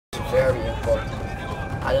very important.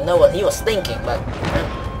 I don't know what he was thinking, but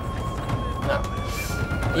no.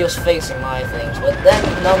 He was facing my things, but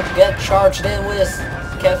then Nump get charged in with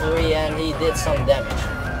cavalry and he did some damage.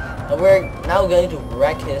 And we're now going to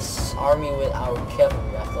wreck his army with our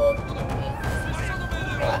cavalry, I thought.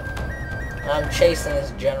 Alright. I'm chasing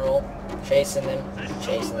his general, chasing him.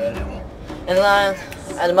 And then,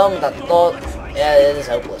 at the moment I thought, yeah, it is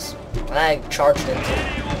hopeless. And I charged into it.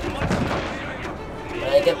 But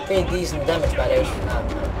I get pretty decent damage by those.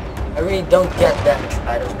 I really don't get damage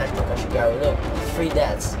by those magical Kashigaru. Look, 3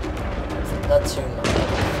 deaths. Not too much.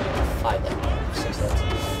 5 deaths. 6 deaths.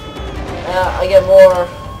 I get more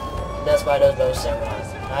deaths by those bow samurai.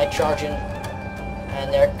 I charge in,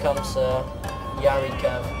 and there comes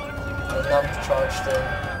Yarikav. And Nump charged in.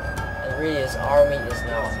 And really his army is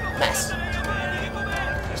now a mess.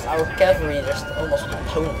 Just our cavalry just almost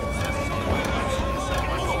opponent.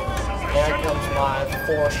 There comes my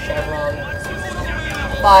 4 chevron.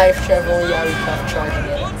 5 chevron Yarikav charging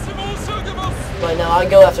in. But now I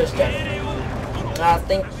go after his general. I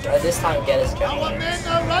think this time get his general.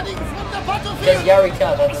 Because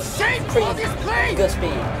Yarikav has a pretty good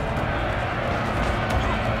speed.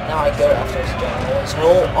 Now I go after his general. His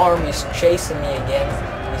whole army's chasing me again.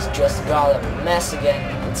 He's just got a mess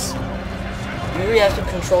again. You really have to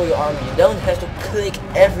control your army. You don't have to click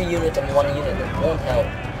every unit on one unit. That won't help.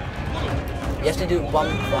 You have to do it one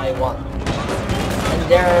by one. And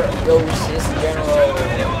there goes his general.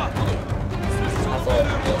 I thought.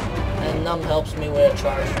 And Nump helps me with a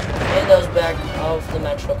charge. He goes back of the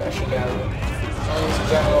Metro Kashigaru. And his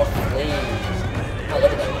general flees. Oh,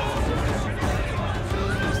 look at that.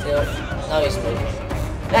 Still. Now he's moving.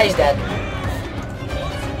 Now he's dead.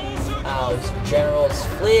 Now his general is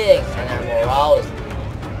fleeing. And their morale is.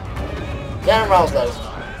 Their morale's low.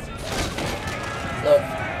 Look.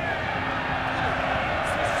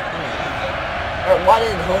 Why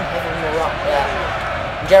did home have a morale?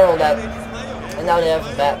 Yeah. General dead. And now they have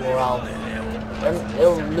bad morale.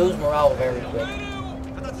 They'll lose morale very quick.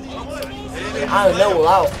 I don't know what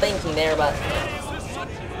I was thinking there, but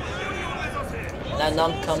now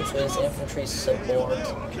Nump comes with his infantry support.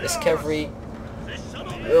 His cavalry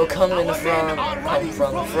will come in the front, come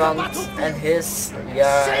from the front, and his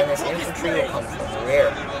infantry will come from the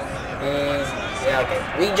rear. Yeah, okay.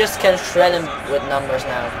 We just can shred him with numbers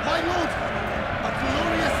now.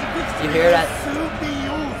 You hear that?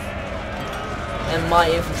 And my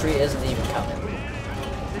infantry isn't even coming.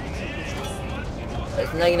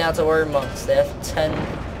 It's not out to worry monks. They have 10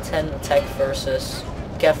 attack versus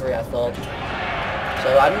cavalry, I thought.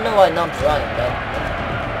 So I don't know why Nump's running, but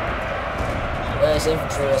his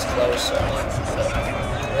infantry was close. So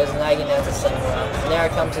there's nagging at the center round. And there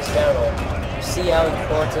comes his general. You see how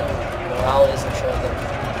important morale is in Shogun.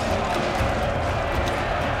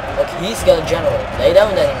 Look, he's got a general. They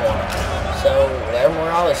don't anymore. So their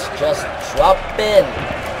morale is just dropping.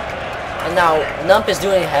 And now Nump is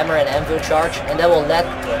doing a hammer and anvil charge, and that will let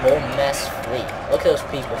the whole mess flee. Look at those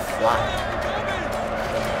people fly.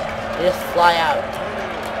 They just fly out.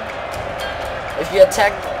 If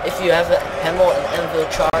you have a hammer and anvil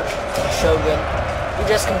charge in Shogun, you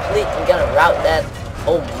just complete and gonna rout that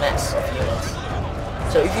whole mess of units.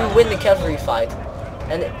 So if you win the cavalry fight,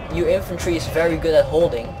 and your infantry is very good at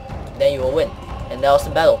holding, then you will win. And that was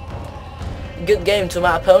the battle. Good game to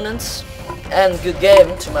my opponents, and good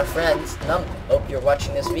game to my friends. Nump, hope you're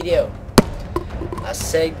watching this video. I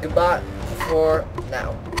say goodbye for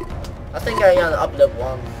now. I think I'm gonna upload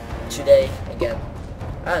one today again.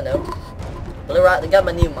 I don't know. But alright, I got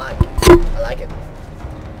my new mic. I like it.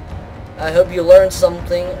 I hope you learned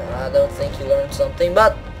something. I don't think you learned something,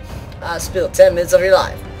 but I spilled 10 minutes of your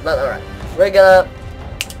life. But alright, we're gonna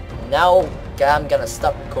now. I'm gonna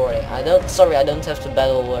stop recording. I don't have to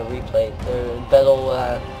battle replay.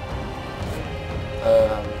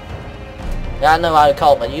 Yeah, I don't know how to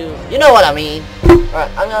call it, but you know what I mean.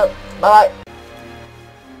 Alright, I'm gonna bye bye.